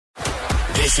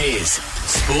This is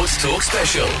Sports Talk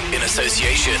Special in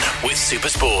association with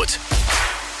SuperSport.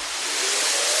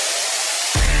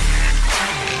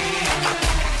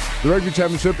 The Rugby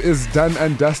Championship is done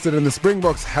and dusted, and the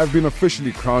Springboks have been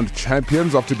officially crowned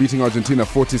champions after beating Argentina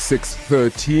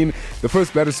 46-13. The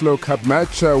first Bledisloe Cup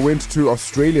match went to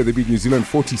Australia. They beat New Zealand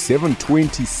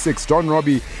 47-26. John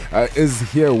Robbie is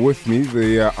here with me,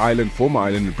 the former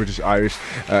Island and British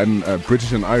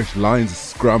and Irish Lions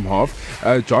scrum half.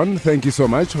 John, thank you so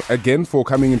much again for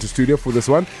coming into studio for this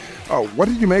one. What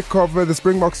did you make of the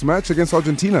Springboks match against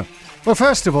Argentina? Well,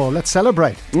 first of all, let's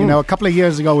celebrate. You know, a couple of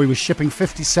years ago, we were shipping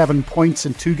 57 points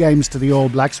in 2 games to the All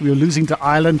Blacks. We were losing to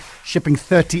Ireland, shipping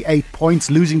 38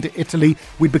 points, losing to Italy.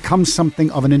 We'd become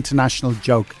something of an international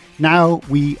joke. Now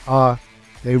we are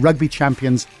the rugby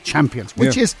champions,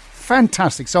 which is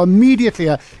fantastic. So immediately,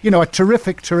 a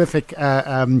terrific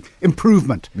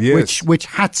improvement, which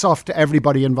hats off to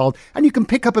everybody involved. And you can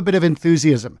pick up a bit of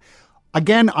enthusiasm.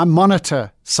 Again, I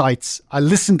monitor sites. I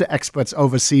listen to experts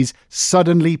overseas.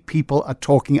 Suddenly, people are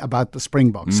talking about the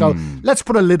Springboks. So let's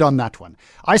put a lid on that one.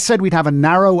 I said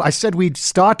we'd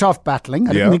start off battling.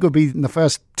 I didn't think it would be in the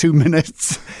first 2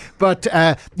 minutes. But,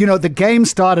 the game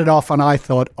started off and I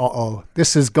thought,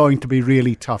 this is going to be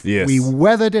really tough. Yes. We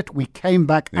weathered it. We came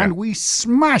back and we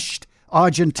smashed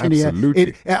Argentina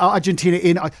in.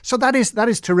 So that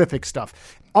is terrific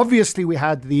stuff. Obviously, we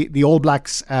had the All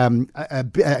Blacks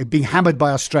being hammered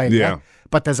by Australia,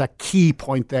 but there's a key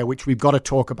point there which we've got to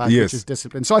talk about, which is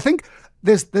discipline. So I think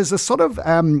there's a sort of,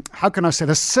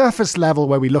 the surface level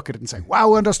where we look at it and say,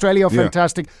 wow, and Australia are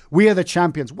fantastic. We are the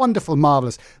champions. Wonderful,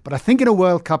 marvellous. But I think in a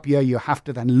World Cup year, you have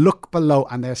to then look below,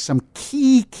 and there's some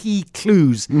key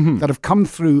clues that have come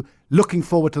through looking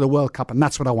forward to the World Cup, and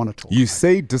that's what I want to talk about. You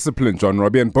say discipline, John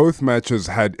Robbie, and both matches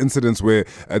had incidents where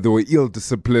there were ill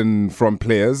discipline from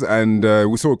players, and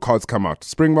we saw cards come out.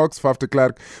 Springboks, Faf de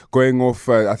Klerk going off,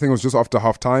 I think it was just after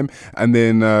half-time, and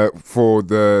then for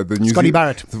the New Scotty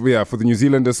Barrett. For the New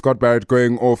Zealanders, Scott Barrett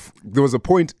going off. There was a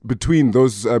point between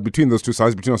those two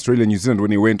sides, between Australia and New Zealand,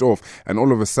 when he went off, and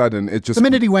all of a sudden it just... The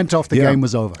minute he went off, the game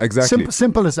was over. Exactly.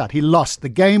 Simple as that. He lost. The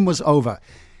game was over.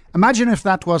 Imagine if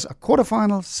that was a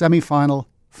quarterfinal, semi-final,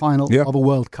 final of a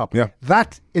World Cup. Yeah.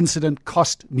 That incident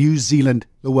cost New Zealand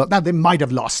the World. Now, they might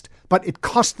have lost, but it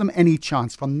cost them any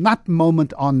chance. From that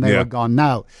moment on, they were gone.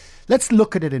 Now, let's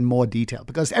look at it in more detail,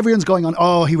 because everyone's going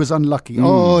on, he was unlucky.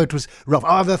 It was rough.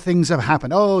 Other things have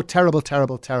happened. Terrible,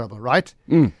 right?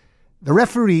 The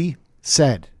referee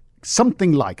said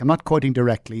something like, I'm not quoting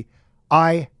directly,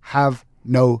 I have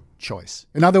no choice.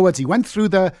 In other words, he went through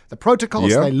the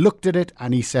protocols, they looked at it,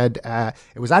 and he said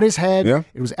it was at his head,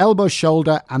 it was elbow,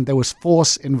 shoulder, and there was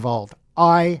force involved.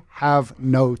 I have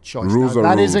no choice.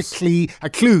 That is a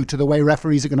clue to the way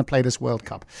referees are going to play this World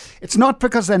Cup. It's not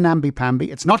because they're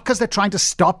namby-pamby. It's not because they're trying to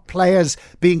stop players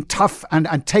being tough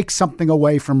and take something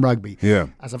away from rugby. Yeah.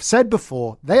 As I've said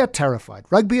before, they are terrified.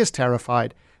 Rugby is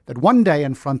terrified that one day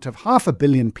in front of 500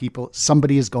 million people,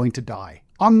 somebody is going to die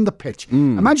on the pitch.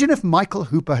 Imagine if Michael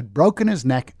Hooper had broken his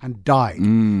neck and died.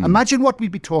 Imagine what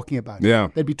we'd be talking about.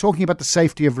 They'd be talking about the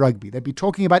safety of rugby. They'd be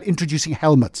talking about introducing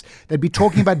helmets. They'd be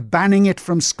talking about banning it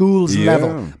from schools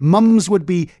level. Mums would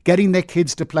be getting their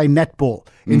kids to play netball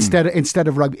instead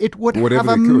of rugby. It would have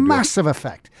a massive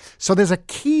effect. So there's a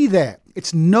key there.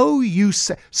 It's no use.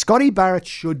 Scotty Barrett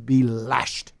should be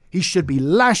lashed. He should be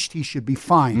lashed. He should be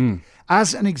fined.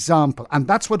 As an example, and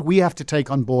that's what we have to take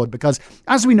on board, because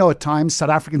as we know at times, South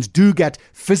Africans do get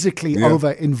physically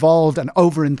over-involved and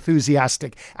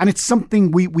over-enthusiastic, and it's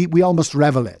something we almost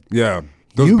revel in. Yeah.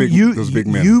 Those big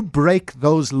men. You break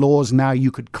those laws now,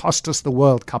 you could cost us the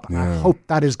World Cup. And I hope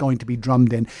that is going to be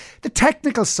drummed in. The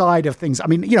technical side of things,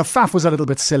 Faf was a little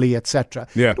bit silly, etc.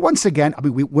 Yeah. But once again,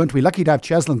 weren't we lucky to have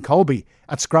Cheslin Colby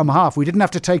at scrum half? We didn't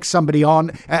have to take somebody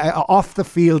on off the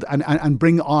field and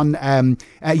bring on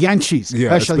Jantjies,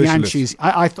 Herschel Jantjies.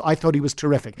 I thought he was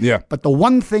terrific. Yeah. But the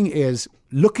one thing is,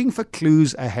 looking for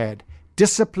clues ahead.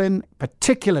 Discipline,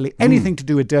 particularly anything to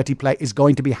do with dirty play, is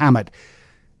going to be hammered.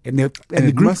 In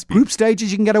the group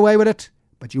stages, you can get away with it,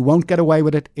 but you won't get away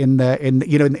with it in the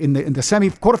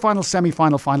quarterfinal,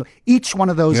 semi-final, final. Each one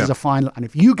of those is a final, and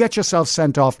if you get yourself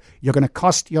sent off, you're going to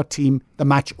cost your team the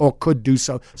match, or could do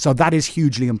so. So that is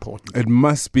hugely important. It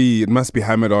must be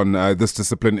hammered on this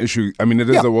discipline issue. I mean, it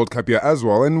is a World Cup year as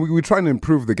well, and we're trying to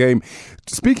improve the game.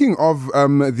 Speaking of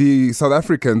the South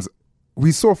Africans,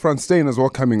 we saw Frans Steyn as well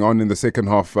coming on in the second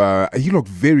half. He looked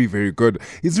very, very good.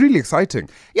 He's really exciting.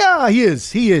 Yeah, he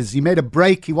is. He made a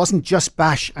break. He wasn't just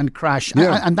bash and crash,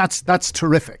 and that's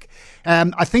terrific.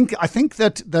 I think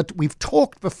that we've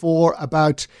talked before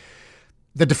about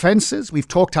The defenses, we've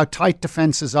talked how tight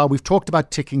defenses are. We've talked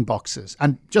about ticking boxes.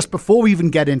 And just before we even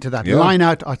get into that, line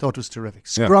out I thought was terrific.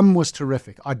 Scrum was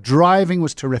terrific. Our driving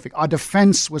was terrific. Our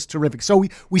defense was terrific. So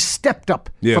we stepped up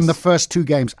from the first two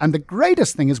games. And the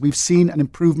greatest thing is we've seen an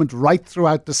improvement right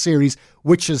throughout the series,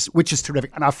 which is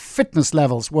terrific. And our fitness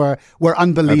levels were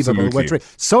unbelievable.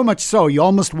 So much so, you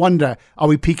almost wonder, are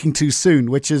we peaking too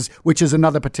soon, which is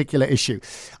another particular issue.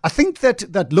 I think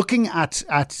that looking at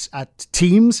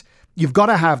teams, you've got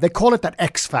to have, they call it that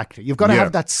X factor. You've got to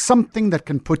have that something that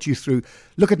can put you through.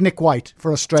 Look at Nick White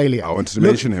for Australia. I wanted to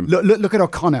mention him. Look at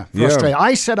O'Connor for Australia.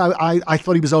 I said I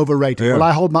thought he was overrated. Well,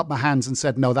 I hold up my hands and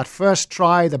said, no, that first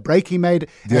try, the break he made,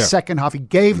 the second half, he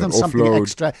gave them something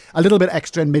extra, a little bit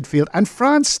extra in midfield. And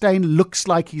Frans Steyn looks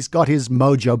like he's got his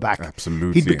mojo back.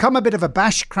 Absolutely. He'd become a bit of a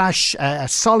bash crash, a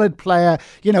solid player,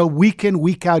 week in,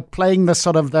 week out, playing the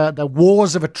sort of the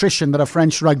wars of attrition that are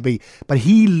French rugby. But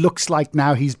he looks like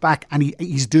now he's back and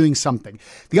he's doing something.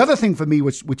 The other thing for me,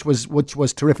 which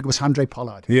was terrific, was Handré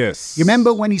Pollard. Yes. You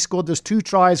remember when he scored those two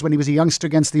tries when he was a youngster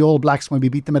against the All Blacks when we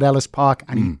beat them at Ellis Park,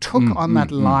 and he took on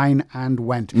that line and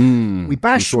went. We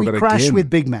bash, we crash with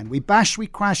big men. We bash, we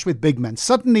crash with big men.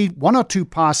 Suddenly, one or two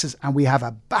passes and we have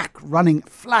a back running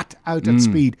flat out at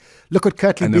speed. Look what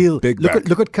Kurtley Beale.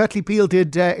 Look what Kurtley Beale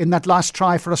did in that last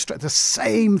try for Australia. The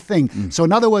same thing. So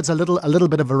in other words, a little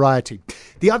bit of variety.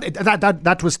 The other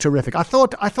that was terrific. I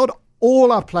thought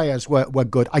all our players were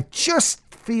good. I just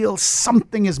feel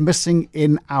something is missing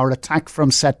in our attack from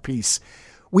set piece.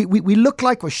 We look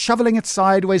like we're shoveling it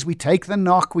sideways. We take the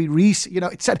knock.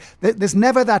 It's said there's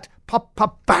never that pop,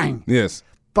 pop, bang. Yes.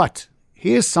 But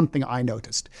here's something I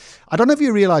noticed. I don't know if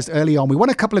you realized early on, we won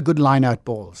a couple of good line-out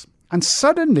balls. And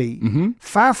suddenly,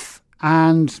 Faf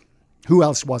and who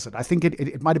else was it? I think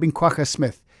it might have been Quagga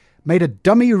Smith, made a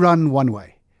dummy run one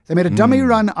way. They made a dummy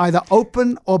run either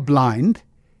open or blind.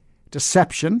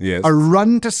 Deception, a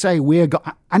run to say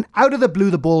and out of the blue,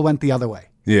 the ball went the other way.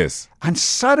 Yes. And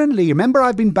suddenly, remember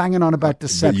I've been banging on about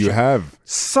deception. But you have.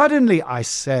 Suddenly I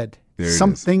said,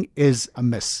 something is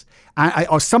amiss.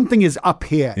 Or something is up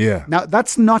here. Yeah. Now,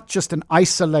 that's not just an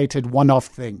isolated one-off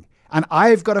thing. And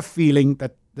I've got a feeling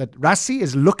that Rassie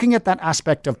is looking at that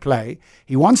aspect of play.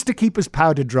 He wants to keep his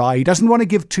powder dry. He doesn't want to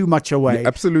give too much away. Yeah,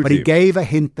 absolutely. But he gave a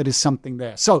hint that is something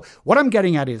there. So what I'm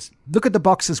getting at is, look at the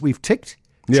boxes we've ticked.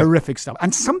 Terrific stuff.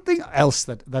 And something else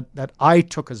that I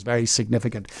took as very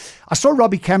significant. I saw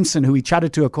Robbie Kempson, who we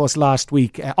chatted to, of course, last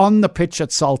week, on the pitch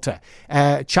at Salter,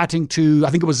 chatting to, I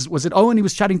think was it Owen? He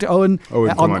was chatting to Owen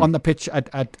on the pitch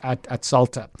at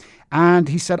Salter. And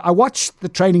he said, I watched the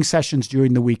training sessions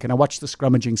during the week and I watched the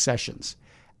scrummaging sessions.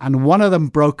 And one of them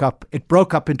broke up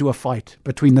into a fight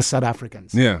between the South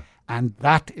Africans. Yeah. And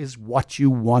that is what you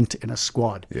want in a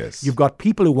squad. Yes. You've got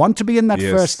people who want to be in that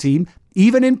first team.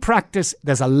 Even in practice,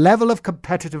 there's a level of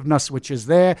competitiveness which is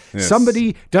there. Yes.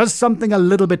 Somebody does something a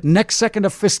little bit, next second a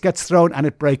fist gets thrown and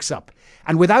it breaks up.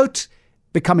 And without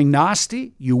becoming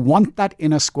nasty, you want that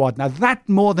in a squad. Now that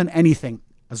more than anything,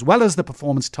 as well as the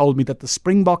performance, told me that the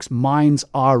Springboks minds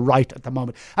are right at the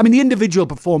moment. I mean, the individual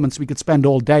performance we could spend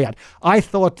all day at. I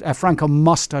thought Franco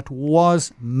Mostert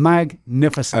was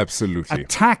magnificent. Absolutely.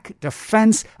 Attack,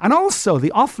 defense, and also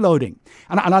the offloading.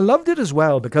 And I loved it as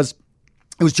well because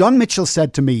it was John Mitchell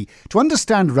said to me, to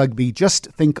understand rugby, just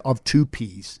think of two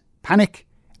P's, panic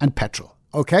and petrol.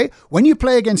 Okay? When you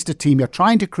play against a team, you're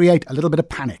trying to create a little bit of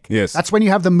panic. Yes. That's when you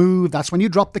have the move. That's when you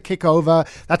drop the kick over.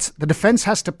 The defense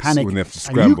has to panic. So when they have to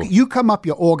scramble. You come up,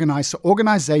 you're organized. So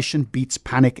organization beats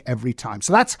panic every time.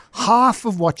 So that's half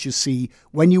of what you see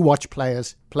when you watch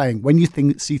players playing, when you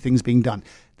see things being done.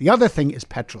 The other thing is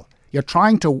petrol. You're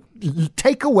trying to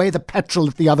take away the petrol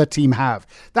that the other team have.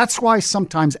 That's why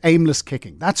sometimes aimless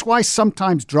kicking. That's why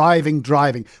sometimes driving.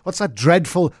 What's that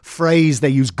dreadful phrase they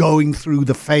use, going through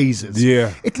the phases?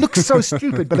 Yeah. It looks so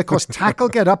stupid, but of course, tackle,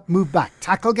 get up, move back.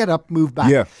 Tackle, get up, move back.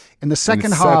 Yeah. In the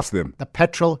second half, the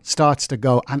petrol starts to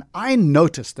go. And I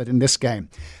noticed that in this game,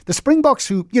 the Springboks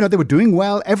who, they were doing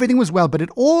well, everything was well, but it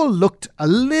all looked a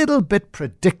little bit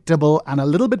predictable and a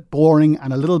little bit boring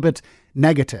and a little bit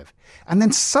negative. And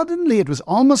then suddenly it was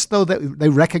almost though they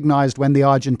recognized when the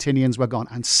Argentinians were gone.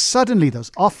 And suddenly those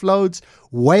offloads,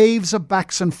 waves of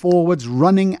backs and forwards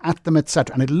running at them,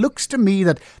 etc. And it looks to me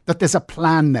that there's a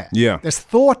plan there. Yeah. There's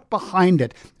thought behind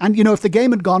it. And, if the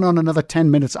game had gone on another 10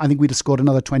 minutes, I think we'd have scored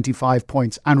another 25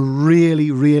 points and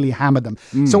really, really hammered them.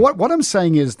 So what I'm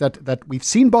saying is that we've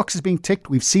seen boxes being ticked.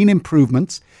 We've seen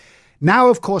improvements. Now,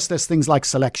 of course, there's things like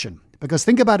selection. Because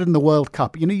think about it in the World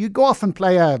Cup. You go off and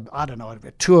play a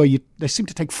tour. They seem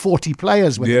to take 40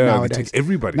 players with them nowadays. They take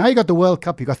everybody. Now you got the World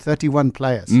Cup, you've got 31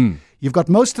 players. You've got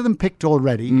most of them picked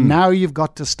already. Now you've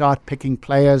got to start picking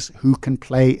players who can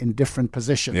play in different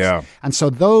positions. Yeah. And so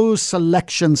those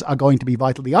selections are going to be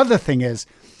vital. The other thing is,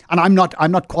 and I'm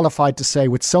not qualified to say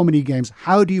with so many games,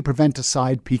 how do you prevent a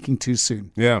side peaking too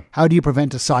soon? Yeah. How do you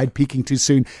prevent a side peaking too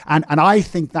soon? And I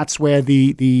think that's where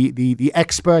the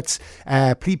experts,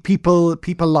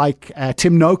 people like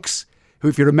Tim Noakes, who,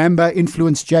 if you remember,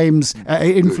 influenced Jake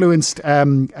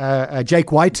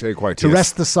White to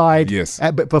rest the side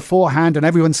beforehand, and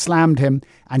everyone slammed him.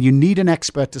 And you need an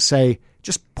expert to say,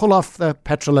 just pull off the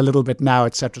petrol a little bit now,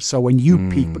 etc. So when you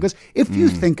peak, because if you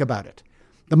think about it,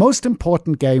 the most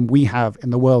important game we have in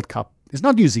the World Cup is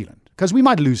not New Zealand, because we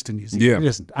might lose to New Zealand. It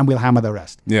isn't, and we'll hammer the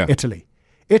rest. Italy.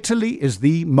 Italy is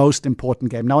the most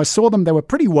important game. Now, I saw them. They were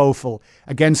pretty woeful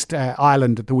against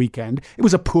Ireland at the weekend. It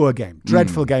was a poor game,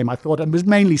 dreadful game, I thought, and it was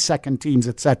mainly second teams,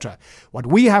 etc. What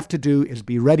we have to do is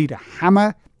be ready to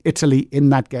hammer Italy in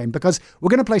that game, because we're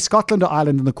going to play Scotland or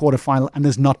Ireland in the quarterfinal, and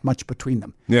there's not much between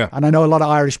them. And I know a lot of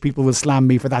Irish people will slam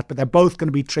me for that, but they're both going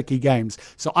to be tricky games.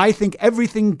 So I think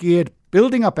everything geared,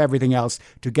 building up everything else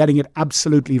to getting it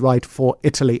absolutely right for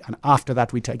Italy, and after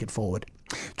that we take it forward.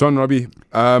 John Robbie,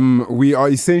 we are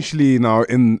essentially now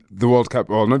in the World Cup,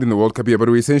 well, not in the World Cup yet, but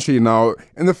we're essentially now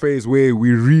in the phase where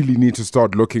we really need to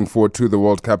start looking forward to the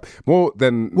World Cup more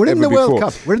than We're ever in the before. World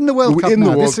Cup. We're in the World Cup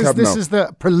now. This is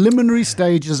the preliminary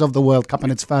stages of the World Cup,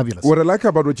 and it's fabulous. What I like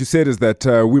about what you said is that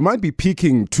we might be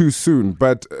peaking too soon,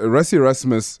 but Rassie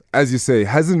Erasmus, as you say,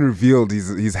 hasn't revealed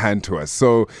his hand to us.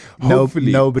 So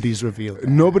hopefully nobody's revealed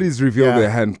their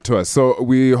hand to us. So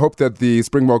we hope that the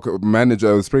Springbok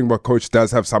manager, the Springbok coach, does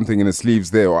have something in his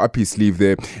sleeves there, or up his sleeve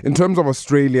there. In terms of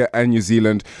Australia and New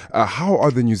Zealand, how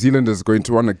are the New Zealanders going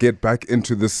to want to get back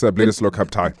into this Bledisloe Cup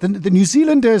tie? The New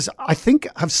Zealanders, I think,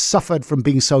 have suffered from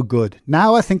being so good.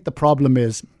 Now I think the problem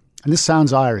is, and this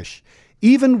sounds Irish,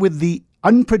 even with the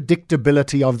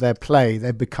unpredictability of their play,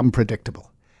 they've become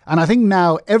predictable. And I think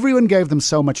now everyone gave them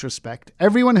so much respect.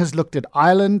 Everyone has looked at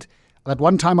Ireland. At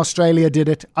one time, Australia did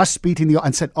it, us beating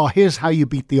and said, here's how you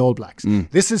beat the All Blacks.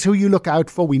 This is who you look out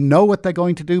for. We know what they're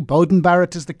going to do. Beauden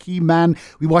Barrett is the key man.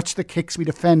 We watch the kicks, we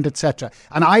defend, etc.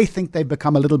 And I think they've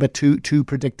become a little bit too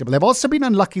predictable. They've also been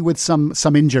unlucky with some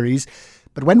injuries.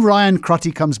 But when Ryan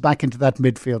Crotty comes back into that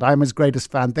midfield, I'm his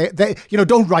greatest fan. They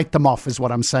don't write them off, is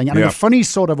what I'm saying. And in a funny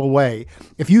sort of a way,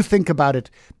 if you think about it,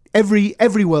 every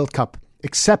World Cup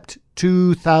except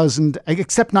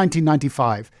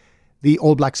 1995. The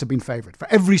All Blacks have been favoured for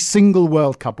every single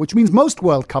World Cup, which means most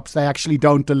World Cups they actually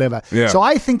don't deliver. So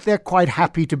I think they're quite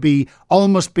happy to be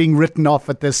almost being written off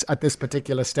at this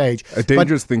particular stage. A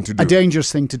dangerous thing to do. A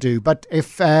dangerous thing to do. But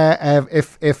if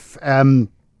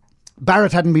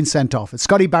Barrett hadn't been sent off, if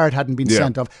Scotty Barrett hadn't been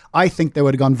sent off, I think they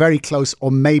would have gone very close,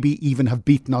 or maybe even have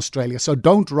beaten Australia. So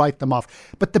don't write them off.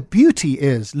 But the beauty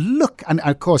is, look, and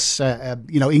of course,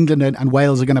 England and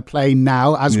Wales are going to play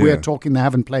now. As we're talking, they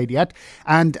haven't played yet.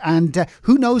 And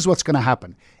who knows what's going to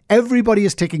happen? Everybody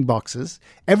is ticking boxes.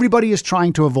 Everybody is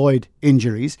trying to avoid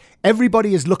injuries.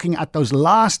 Everybody is looking at those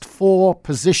last four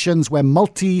positions where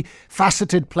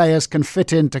multifaceted players can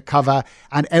fit in to cover,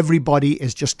 and everybody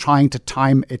is just trying to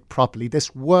time it properly.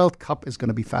 This World Cup is going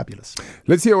to be fabulous.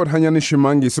 Let's hear what Hanyani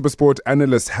Shimangi, SuperSport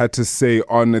analyst, had to say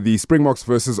on the Springboks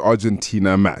versus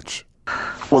Argentina match.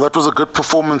 Well, that was a good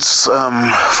performance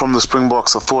from the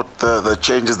Springboks. I thought the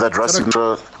changes that Rassie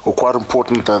were quite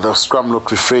important. The scrum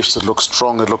looked refreshed, it looked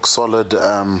strong, it looked solid.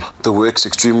 The work's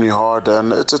extremely hard,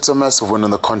 and it's a massive win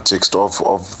in the context of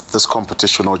this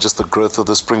competition, or just the growth of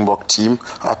the Springbok team.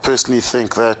 I personally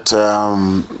think that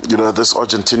this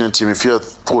Argentinian team, if you had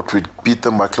thought we'd beat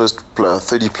them by close to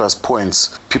 30 plus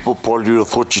points, people probably would have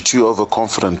thought you're too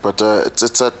overconfident. But it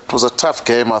was a tough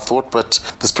game, I thought, but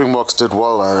the Springboks did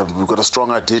well. We've got a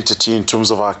strong identity in terms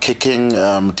of our kicking,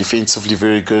 defensively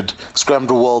very good,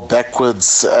 scrambled well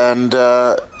backwards, and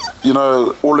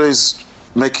always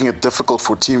making it difficult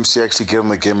for teams to actually get in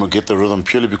the game or get the rhythm,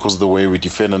 purely because of the way we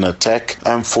defend and attack.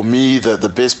 And for me,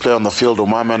 the best player on the field, or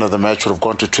my man of the match, would have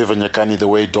gone to Trevor Nyakani, the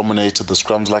way he dominated the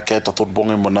scrums like that. I thought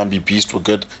Bonge Mbonambi Beast were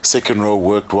good. Second row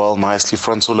worked well, nicely.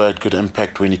 Frans Solo had good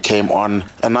impact when he came on.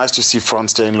 And nice to see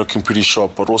Frans staying looking pretty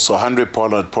sharp, but also Andre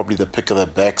Pollard, probably the pick of the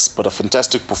backs. But a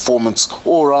fantastic performance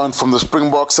all around from the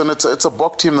Springboks. And it's a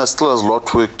Bok team that still has a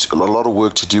lot of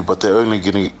work to do, but they're only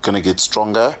going to get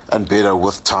stronger and better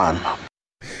with time.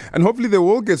 And hopefully they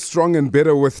will get strong and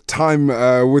better with time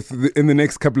in the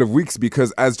next couple of weeks,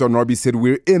 because as John Robbie said,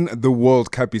 we're in the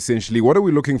World Cup essentially. What are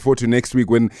we looking forward to next week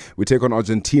when we take on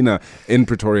Argentina in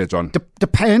Pretoria, John?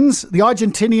 Depends. The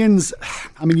Argentinians,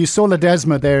 I mean, you saw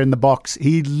Ledesma there in the box.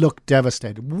 He looked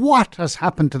devastated. What has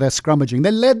happened to their scrummaging?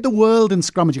 They led the world in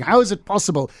scrummaging. How is it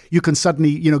possible you can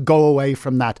suddenly, go away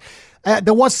from that?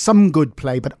 There was some good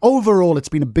play, but overall it's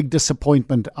been a big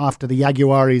disappointment after the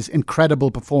Jaguares' incredible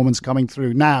performance coming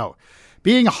through. Now,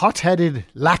 being hot-headed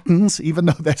Latins, even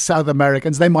though they're South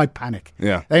Americans, they might panic.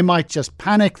 Yeah. They might just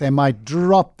panic, they might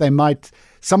drop,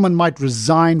 someone might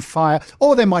resign fire,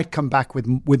 or they might come back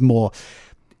with more.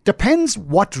 Depends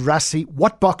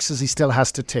what boxes he still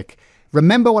has to tick.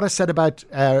 Remember what I said about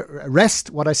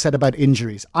rest, what I said about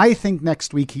injuries. I think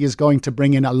next week he is going to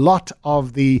bring in a lot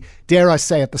of the, dare I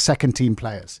say it, the second team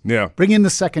players. Yeah. Bring in the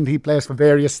second team players for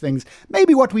various things.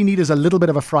 Maybe what we need is a little bit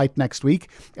of a fright next week.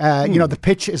 The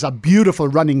pitch is a beautiful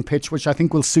running pitch, which I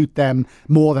think will suit them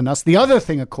more than us. The other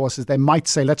thing, of course, is they might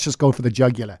say, let's just go for the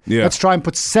jugular. Yeah. Let's try and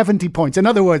put 70 points. In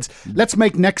other words, let's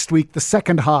make next week the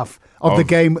second half of the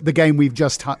game we've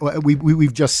just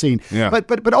seen. Yeah.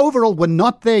 But overall, we're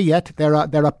not there yet. There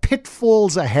are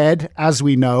pitfalls ahead, as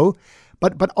we know.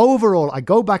 But overall, I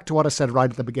go back to what I said right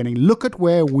at the beginning. Look at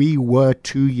where we were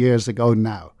 2 years ago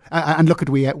now, and look at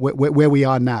where we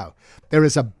are now. There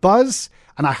is a buzz,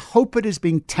 and I hope it is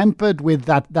being tempered with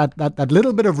that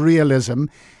little bit of realism,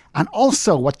 and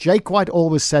also what Jake White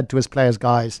always said to his players,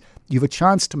 guys. You have a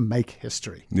chance to make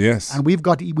history. Yes. And we've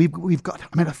got a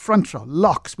front row,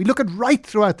 locks. We look at right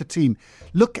throughout the team.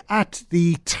 Look at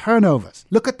the turnovers.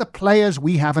 Look at the players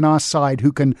we have on our side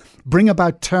who can bring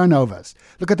about turnovers.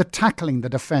 Look at the tackling, the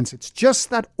defense. It's just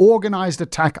that organized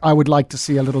attack I would like to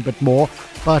see a little bit more.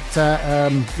 But,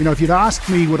 if you'd asked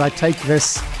me, would I take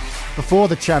this before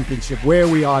the championship, where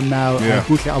we are now, I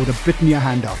would have bitten your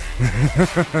hand off.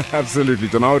 Absolutely,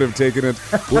 John. I would have taken it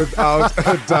without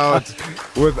a doubt.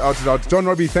 Without a doubt. John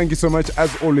Robbie, thank you so much.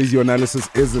 As always, your analysis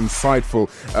is insightful.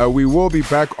 We will be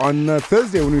back on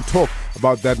Thursday when we talk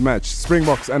about that match.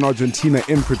 Springboks and Argentina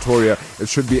in Pretoria. It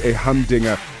should be a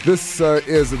humdinger. This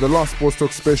is the last Sports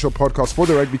Talk special podcast for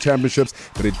the Rugby Championships,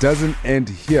 but it doesn't end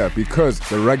here because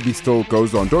the rugby still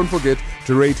goes on. Don't forget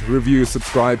to rate, review,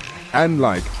 subscribe, and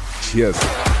like. Cheers.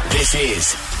 This is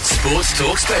Sports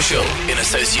Talk Special in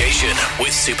association with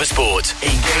SuperSport.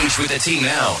 Engage with the team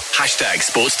now.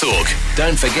 #Sports Talk.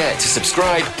 Don't forget to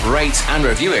subscribe, rate and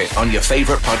review it on your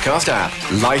favourite podcast app.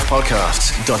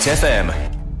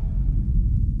 Livepodcasts.fm.